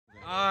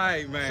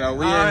right, man. So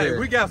we all in right, here.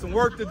 We got some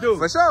work to do.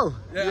 For sure.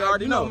 Yeah, you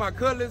already know. My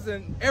colors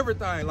and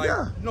everything. Like,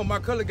 Yeah. my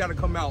color got to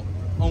come out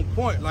on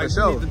point. Like, For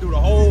sure. we need to do the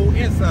whole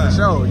inside. For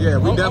sure, yeah.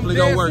 We definitely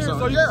gonna work serious,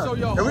 something. so you can show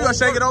your And we whole gonna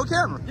shake it work. on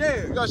camera.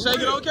 Yeah. We gonna shake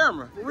it on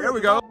camera. There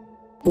we go.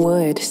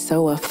 Wood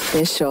so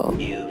official.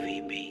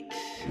 UV beats.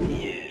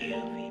 Yeah.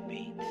 UV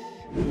beats.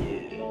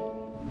 Yeah.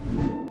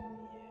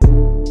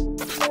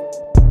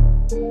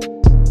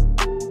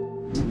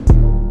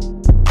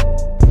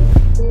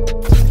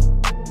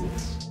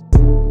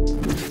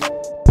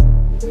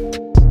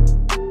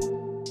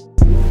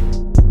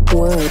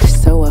 Wood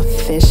so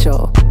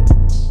official.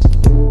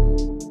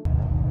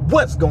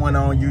 What's going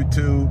on,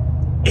 YouTube?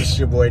 It's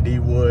your boy D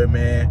Wood,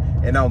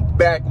 man, and I'm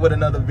back with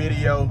another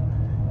video.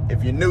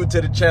 If you're new to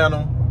the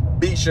channel,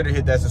 be sure to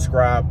hit that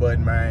subscribe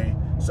button, man,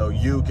 so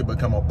you can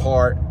become a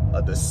part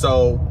of the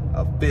So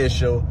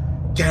Official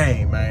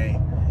gang,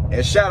 man.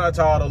 And shout out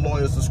to all the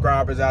loyal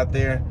subscribers out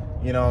there.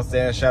 You know what I'm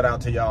saying? Shout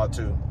out to y'all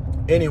too.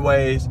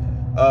 Anyways,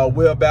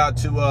 we're about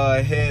to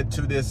head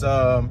to this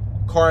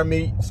car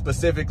meet,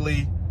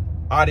 specifically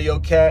Audio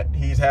Cat.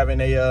 He's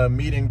having a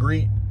meet and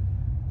greet.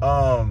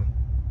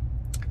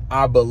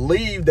 I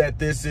believe that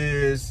this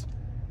is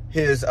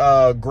his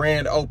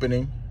grand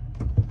opening.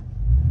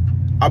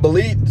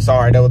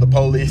 Sorry, that was the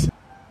police.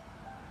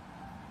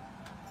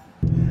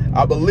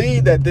 I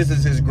believe that this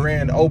is his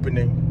grand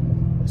opening.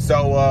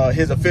 So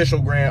his official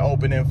grand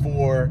opening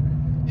for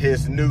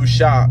his new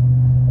shop.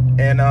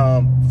 And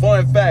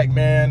fun fact,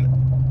 man,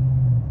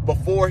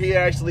 before he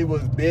actually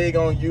was big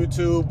on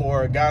YouTube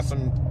or got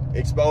some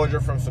exposure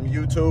from some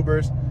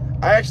YouTubers,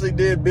 I actually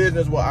did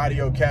business with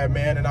Audio Cat,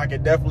 man, and I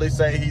can definitely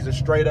say he's a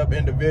straight up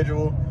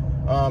individual.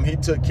 He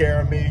took care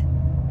of me,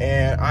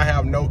 and I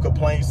have no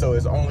complaints, so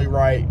it's only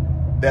right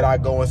that I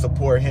go and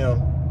support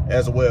him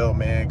as well,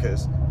 man,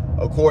 because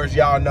of course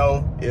y'all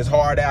know it's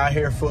hard out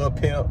here for a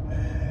pimp.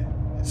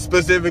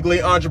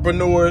 Specifically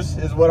entrepreneurs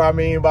is what I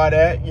mean by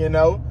that, you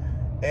know.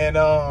 And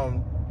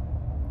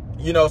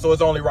you know, so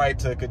it's only right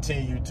to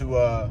continue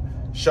to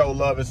show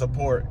love and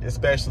support,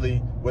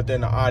 especially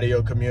within the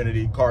audio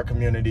community, car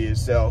community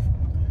itself.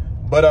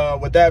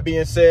 But with that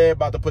being said,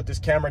 about to put this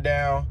camera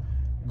down,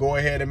 go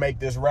ahead and make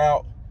this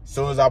route. As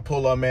soon as I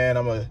pull up, man,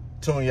 I'm gonna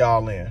tune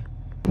y'all in.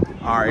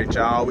 All right,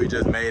 y'all, we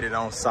just made it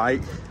on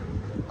site.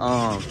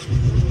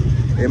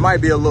 It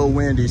might be a little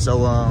windy, so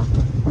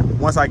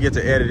once I get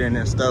to editing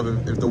and stuff,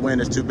 if the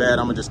wind is too bad,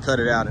 I'm gonna just cut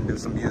it out and do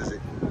some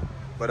music.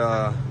 But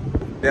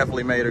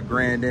definitely made a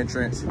grand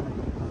entrance.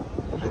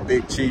 The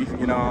big chief,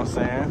 you know what I'm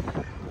saying?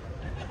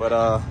 But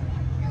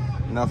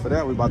enough of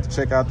that, we about to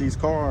check out these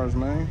cars,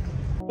 man.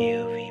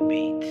 UV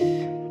beats.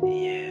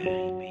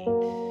 Yeah. Beats.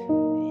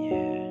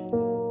 Yeah.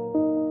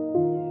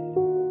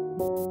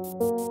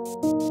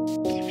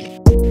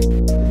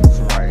 This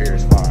one right here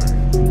is fire.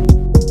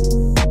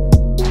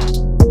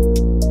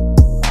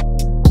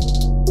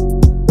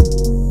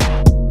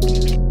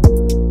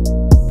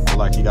 Feel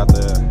like he got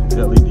the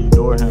LED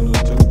door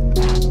handles too.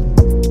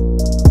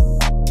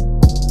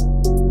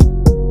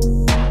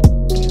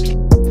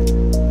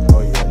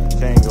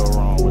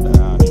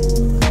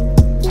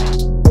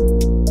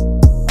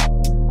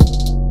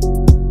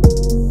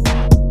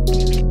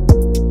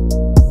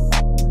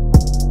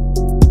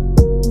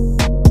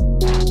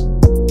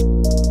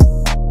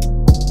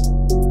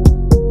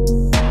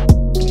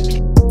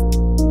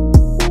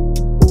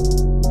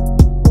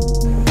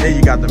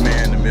 Got the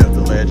man, the myth,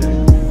 the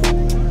legend.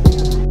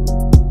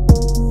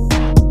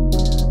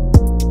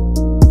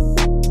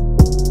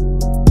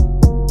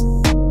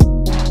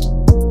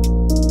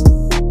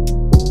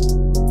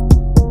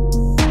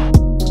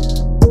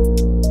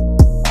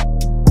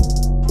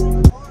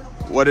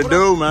 What it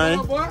do, man?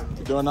 What up, boy?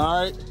 You doing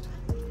all right?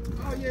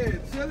 Oh, yeah,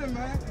 chilling,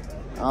 man.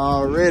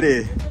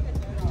 Already.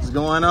 What's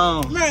going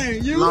on?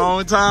 Man, you.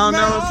 Long time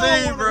man, no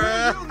see,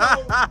 bruh. You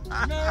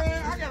know,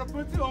 man, I got to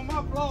put you on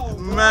my vlog.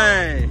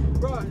 Man.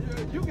 Bro,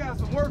 you got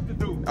some work to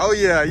do. Oh,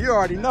 yeah, you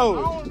already I know.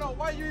 don't know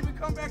why you even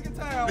come back in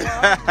town, bro. You know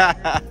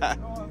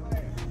what I'm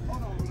saying?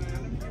 Hold on, man.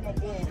 Let me get my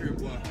boy over here,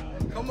 boy.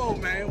 Come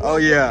on, man. Oh,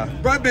 yeah.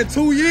 Bro, it's been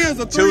 2 years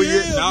or 3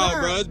 years. No, now.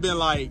 bro, it's been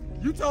like.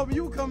 You told me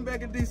you were coming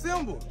back in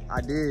December.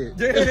 I did.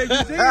 Yeah, you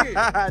did.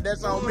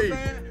 That's on me.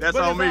 That's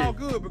on me. But it's all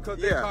good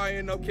because that car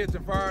ended up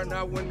catching fire, and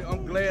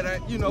I'm glad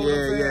that, you know what I'm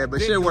saying? Yeah,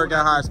 but shit work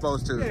out how it's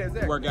supposed to. Yeah,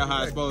 exactly. Work out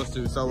how it's supposed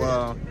to. So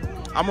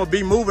I'm gonna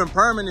be moving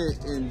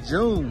permanent in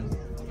June,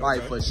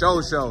 like for show.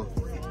 So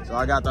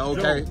I got the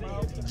okay.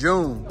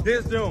 June.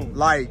 This June.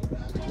 Like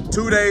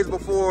 2 days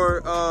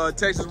before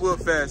Texas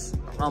Wood Fest,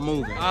 I'm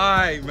moving. All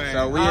right, man.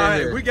 So we all in right,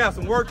 here. We got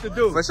some work to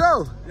do. For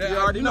sure. Yeah, you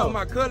already know.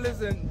 My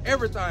colors and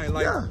everything.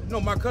 Like, Yeah.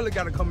 my color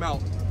got to come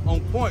out on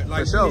point.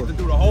 Like, For sure. we need to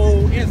do the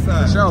whole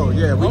inside. For sure,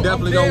 yeah. We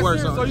definitely gonna work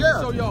serious, something. so you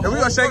can show your And we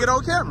whole gonna shake work. it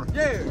on camera.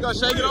 Yeah. We gonna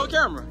shake it on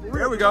camera.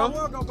 There we I go.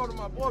 was gonna go to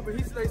my boy, but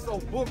he stays so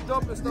booked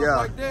up and stuff Yeah.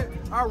 like that.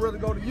 I'd rather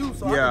go to you,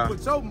 so Yeah. I can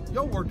put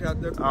your work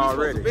out there.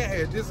 Already. We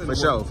had this in For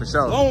the sure, work for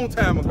sure. A long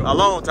time ago. A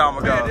long time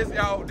ago. Man,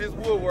 this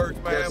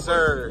woodworks, man. Yes,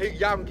 sir.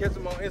 Y'all can catch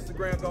him on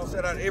Instagram. Gonna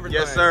set out everything.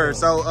 Yes, sir.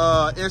 So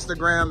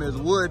Instagram is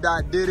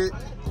wood.didit.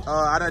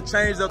 I done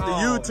changed up the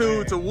YouTube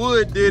man. to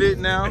Wood Did It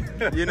now.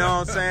 You know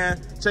what I'm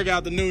saying? Check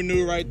out the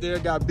new right there.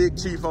 Got Big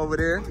Chief over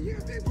there.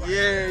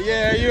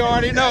 Yeah, you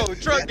already know.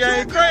 Truck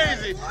game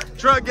crazy.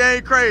 Truck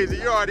game crazy.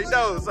 You already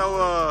know.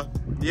 So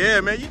yeah,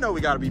 man, you know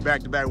we gotta be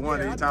back to back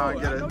one of these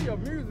times. I know your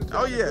music.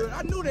 Oh yeah. Good.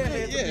 I knew that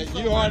had to be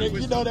something you already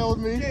with you know that was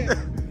me. Yeah. Man,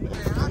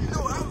 I knew.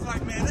 I was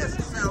like, man, that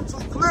just sounds too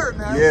clear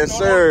now. Yes, You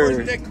know, the only sir.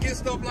 person that can get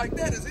stuff like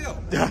that is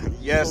him.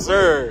 Yes,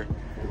 sir.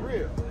 For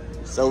real.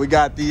 So we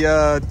got the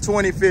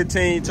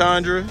 2015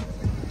 Tundra,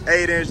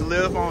 8-inch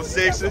lift on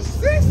sixes.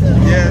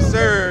 Yes,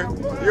 sir.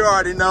 You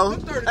already know.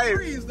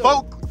 Hey,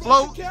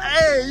 float.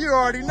 Hey, you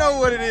already know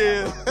what it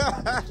is.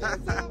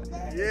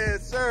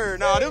 Yes, sir.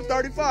 No, them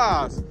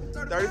 35s.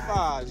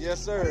 35s,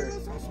 yes, sir.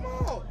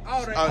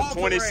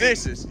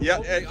 26s. Yeah,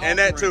 and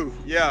that too.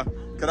 Yeah.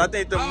 Because I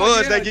think the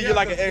muds, they give you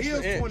like an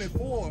extra inch.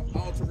 24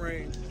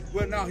 all-terrain.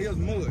 Well, now here's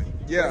mud.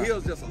 Yeah.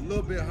 Here's just a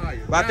little bit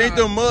higher. But I think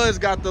the muds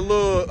got the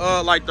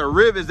little, like the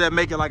rivets that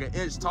make it like an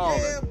inch taller.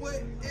 Yeah,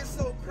 but it's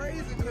so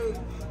crazy because,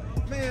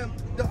 man,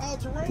 the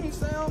all-terrain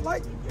sound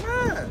like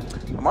mine.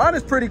 Mine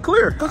is pretty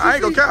clear. I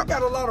ain't gonna I cap.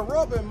 got a lot of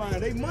rubber in mine.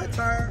 They mud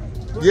tire.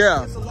 But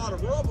Yeah. It's a lot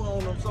of rubber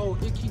on them, so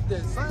it keep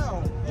that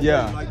sound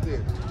Yeah. like that.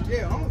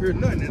 Yeah, I don't hear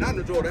nothing. And I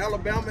done drove to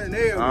Alabama and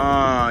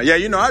everywhere. Yeah,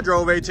 you know, I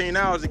drove 18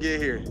 hours to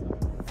get here.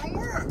 From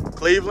where?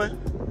 Cleveland.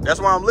 That's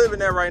where I'm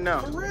living at right now.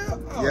 For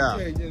real? Oh, Yeah.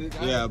 okay.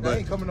 Yeah, I but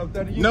ain't coming up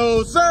there to you.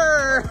 no,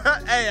 sir.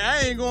 Hey, I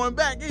ain't going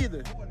back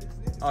either.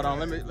 Hold on,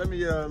 let me let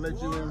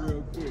you in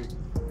real quick.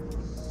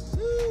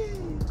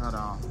 Hold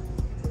on.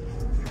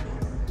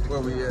 Where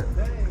we at?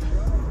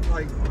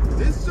 Like,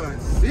 this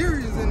joint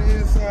serious in the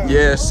inside.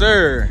 Yes,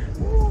 sir.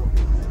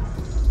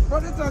 Bro,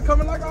 this joint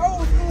coming like an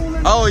old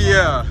school. Oh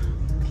yeah.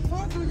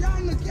 Fuck you, y'all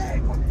in the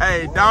game.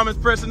 Hey,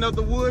 Diamond's pressing up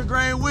the wood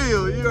grain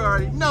wheel. You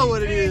already know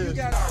what it is.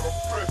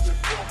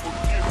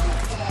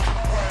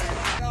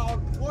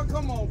 Boy,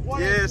 come on, boy.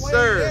 Yes, Way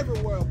sir.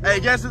 everywhere, boy. Hey,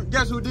 guess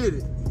who did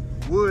it?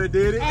 Wood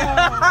did it. Oh,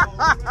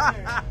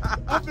 man.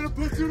 I'm finna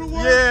put you to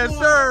work. Yes,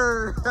 boy.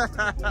 sir.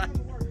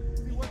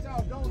 See, what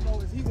y'all don't know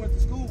is he went to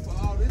school for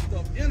all this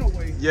stuff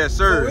anyway. Yes,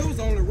 sir. So it was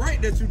only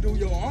right that you do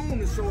your own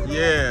to show it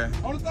Yeah.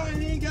 off. Only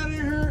thing he ain't got in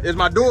here Is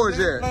my doors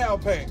that there?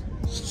 loud pack.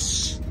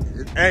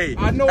 Hey,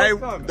 I know hey, it's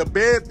coming. the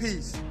bed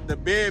piece.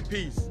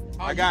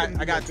 Oh, I you got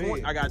finna do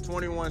the bed.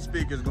 21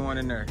 speakers going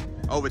in there.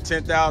 Over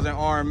 10,000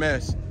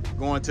 RMS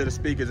going to the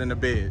speakers in the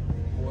bed.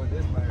 Boy,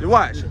 this man. You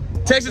watch.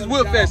 Texas I'm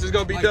Whip telling Fest y'all, is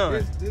gonna be like,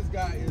 done. This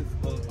guy is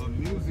a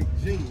music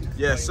genius.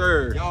 Yes, Like,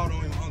 sir. Y'all don't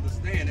even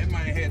understand. That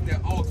man had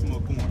that Ultima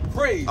going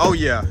crazy. Oh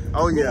yeah.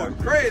 Oh yeah. Going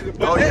crazy.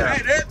 But Oh, that, yeah.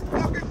 hey, that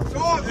fucking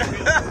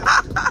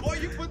doors. Boy,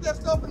 you put that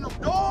stuff in them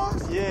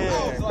doors? I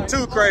Yeah. was like, Too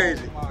oh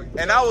crazy. my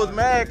And I was God.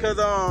 mad because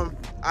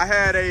I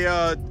had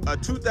a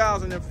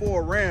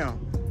 2004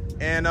 Ram,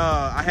 and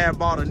I had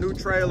bought a new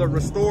trailer,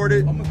 restored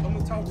it. I'm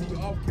gonna talk to you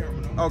off camera.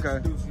 I'm Okay. gonna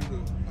introduce you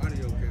to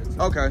audio cats.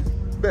 Okay.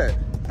 Bet.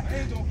 I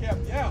ain't gonna cap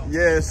you out.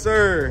 Yes,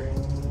 sir.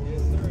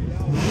 Yes, sir,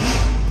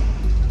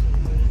 y'all.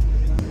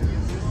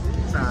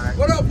 It's all right.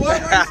 What up, boy?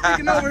 Why you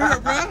sneaking over here,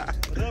 bro?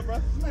 What up,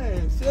 bro?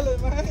 Man,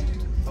 chillin', man.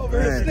 Over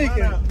Man. here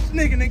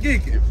sneaking and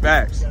geeking.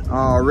 Facts.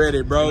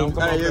 Already, bro.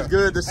 Come Hey, on, it's bro.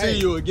 good to see Hey,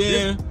 you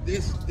again.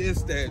 This,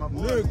 that.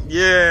 Look.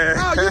 Yeah.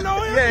 Oh, you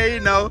know him? Yeah, you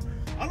know.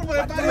 I don't know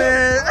about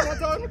Man. I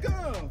told him to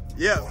come.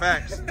 Yeah,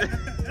 facts. Yeah.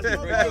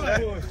 Yeah.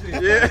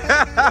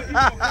 You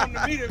gonna come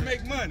to me to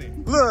make money.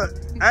 Look,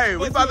 hey,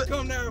 we But about you to.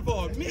 come there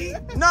for me?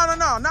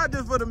 No, not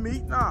just for the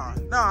meat. No,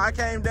 I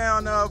came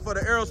down for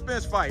the Errol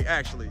Spence fight,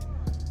 actually.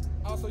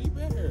 Oh, so you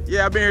been here?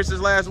 Yeah, I've been here since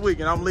last week,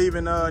 and I'm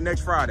leaving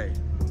next Friday.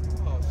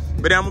 Oh,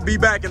 shit. But then I'm gonna be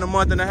back in a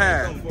month and a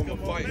half. Come for a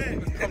fight.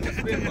 Come to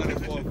spend money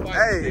for a fight.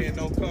 Hey. And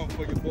don't come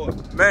for your boy.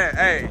 Man,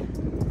 hey,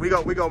 we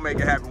gonna make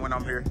it happen when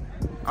I'm here.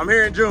 I'm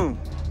here in June,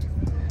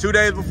 2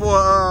 days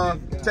before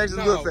Texas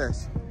No, Wood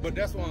Fest. But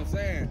that's what I'm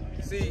saying.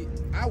 See,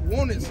 I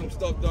wanted some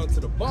stuff done to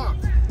the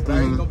box, but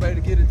I ain't gonna be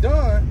able to get it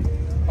done.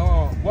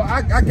 Well,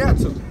 I got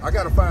to. I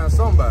got to find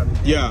somebody.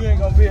 Yeah. You ain't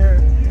gonna be here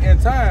in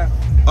time.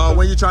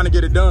 When you trying to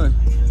get it done?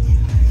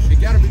 It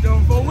gotta be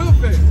done before Whip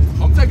Fest.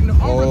 I'm taking the,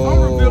 I'm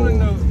Oh. revealing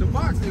the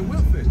box in Whip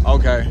Fest.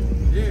 Okay.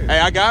 Yeah. Hey,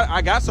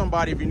 I got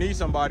somebody if you need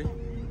somebody.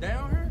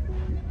 Down here?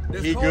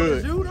 That's He cold as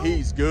good. you, though?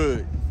 He's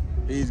good.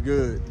 He's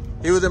good.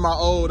 He was in my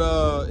old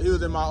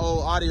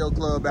audio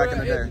club back in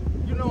the day.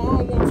 You know, I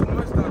don't want too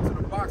much done to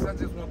the box. I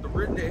just want the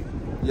red deck.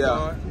 Yeah.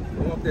 done.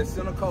 I want that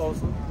center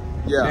console.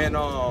 Yeah. And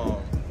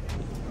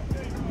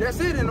that's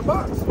it in the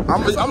box.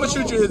 I'm gonna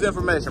shoot you his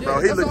information,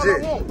 bro. He that's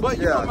legit. all I want. But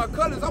you Yeah. know my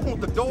colors, I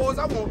want the doors,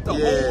 I want the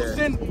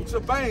Yeah. whole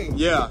shebang.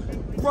 Yeah.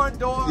 Front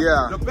door,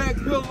 Yeah. the back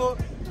pillar,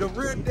 the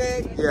rear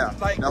deck. Yeah,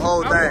 Like the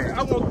whole thing.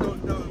 I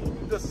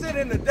want to sit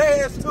in the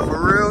dash too. For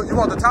real? You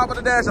want the top of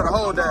the dash or the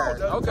whole dash?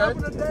 The Okay. top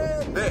of the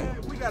dash, Bet. man,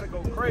 we gotta go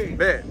crazy.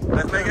 Bet.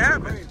 Let's make it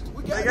happen.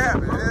 We Make it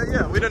happen.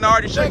 Yeah. We done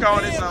already shake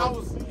on it, so.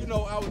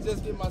 I was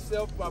just getting my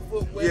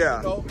foot wet. Yeah.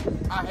 You know,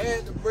 I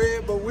had the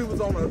bread, but we was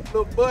on a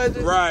little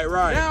budget. Right.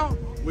 Now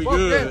We fuck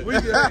good.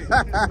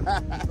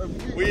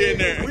 that. We in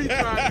there. We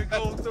trying to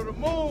go to the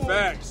moon.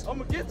 Facts. I'm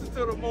gonna get you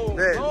to the moon.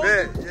 Bet. You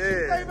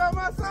Yeah. stay by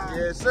my side.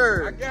 Yes,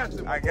 sir. I got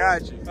you. I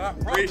got you. I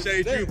promise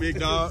Appreciate you, that. big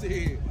dog.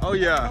 Shit. Oh,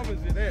 yeah. I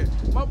promise you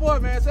that. My boy,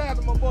 man. Shout out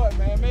to my boy,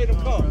 man. Made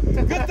him come.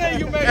 Good thing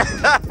you made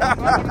it.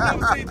 I would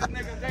never seen this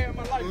nigga day in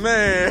my life.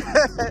 Man.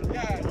 God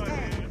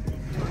damn.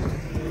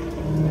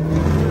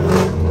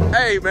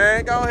 Hey,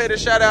 man, go ahead and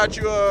shout out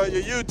your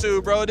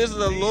YouTube, bro. This is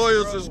a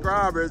loyal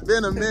subscriber. It's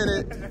been a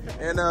minute.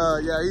 And,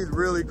 yeah, he's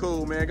really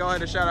cool, man. Go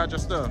ahead and shout out your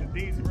stuff.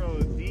 Deezy Bro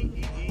is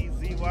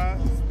DEEZY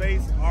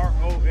space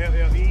ROLLE.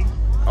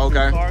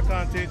 Okay. Car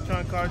content,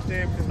 trunk car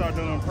stamp. Can start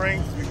doing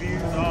pranks,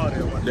 reviews, all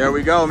that. There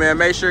we go, man.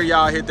 Make sure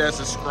y'all hit that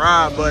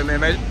subscribe button,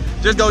 man.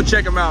 Just go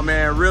check them out,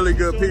 man. Really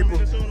good people.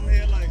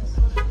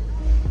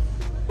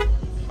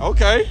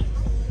 Okay.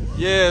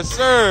 Yes,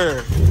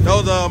 sir.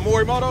 Those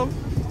Morimoto?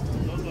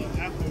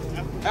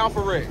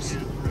 Alpha Rex.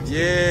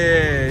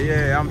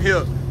 Yeah, I'm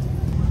hip.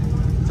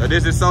 So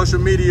this is social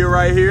media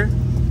right here.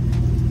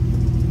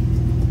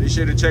 Be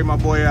sure to check my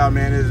boy out,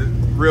 man. There's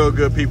real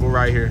good people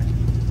right here.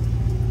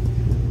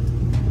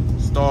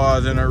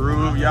 Stars in the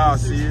roof, y'all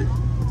see it.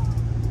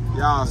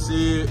 Y'all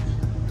see it.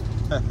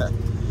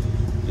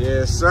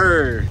 Yes,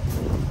 sir.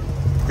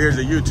 Here's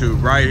the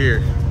YouTube right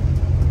here.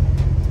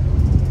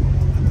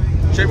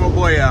 Check my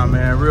boy out,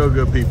 man. Real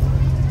good people.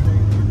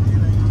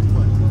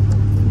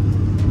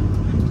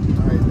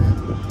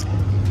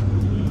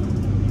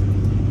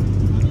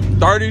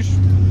 30s?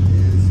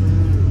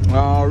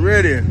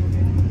 Already.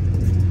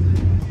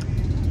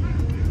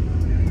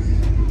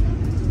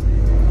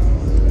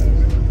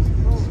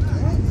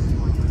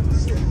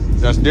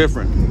 That's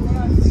different.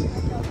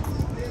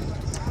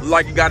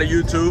 Like you got a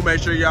YouTube,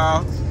 make sure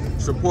y'all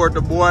support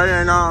the boy,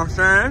 you know what I'm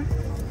saying?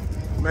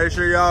 Make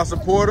sure y'all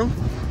support him.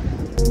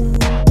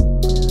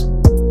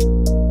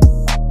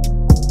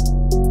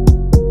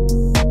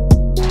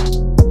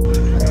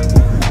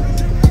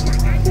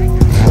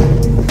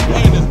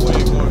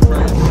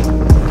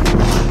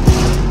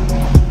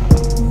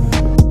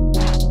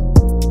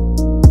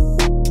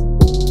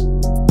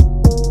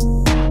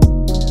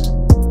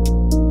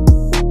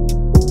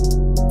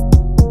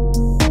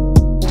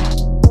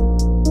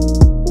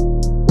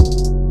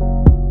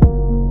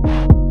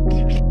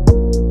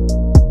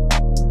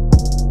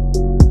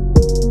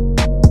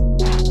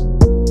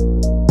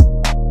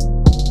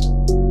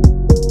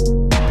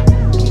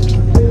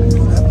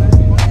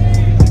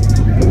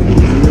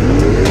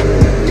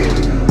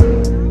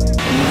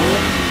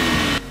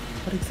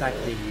 What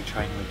exactly are you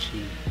trying to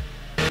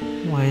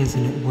achieve? Why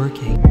isn't it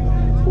working?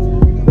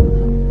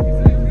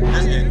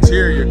 This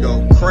interior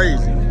go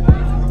crazy.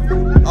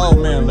 Oh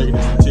man, look at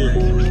this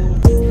interior.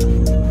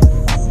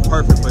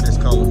 Perfect for this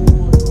color.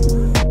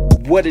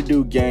 What it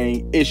do,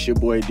 gang? It's your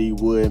boy D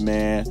Wood,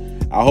 man.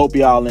 I hope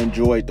y'all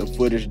enjoyed the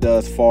footage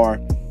thus far.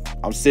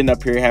 I'm sitting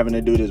up here having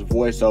to do this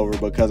voiceover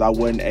because I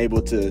wasn't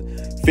able to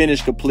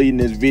finish completing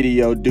this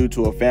video due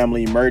to a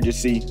family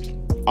emergency.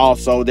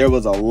 Also, there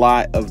was a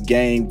lot of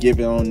game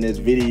given on this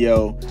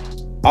video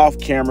off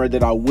camera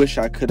that I wish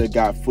I could have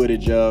got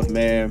footage of,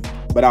 man.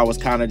 But I was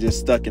kind of just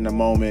stuck in the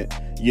moment,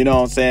 you know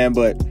what I'm saying?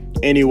 But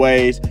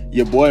anyways,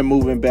 your boy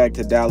moving back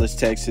to Dallas,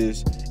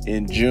 Texas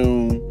in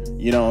June,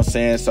 you know what I'm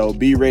saying? So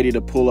be ready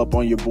to pull up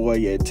on your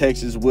boy at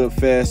Texas Whip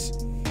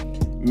Fest.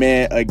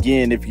 Man,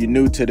 again, if you're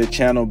new to the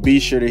channel,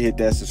 be sure to hit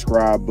that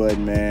subscribe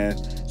button, man,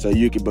 so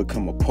you can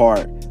become a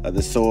part of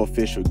the So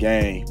Official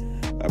gang.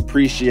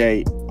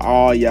 Appreciate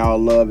all y'all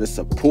love and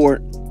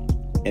support.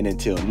 And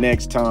until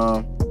next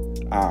time,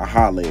 I'll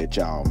holler at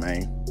y'all,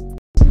 man.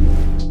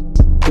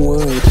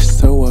 Wood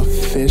so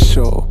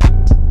official.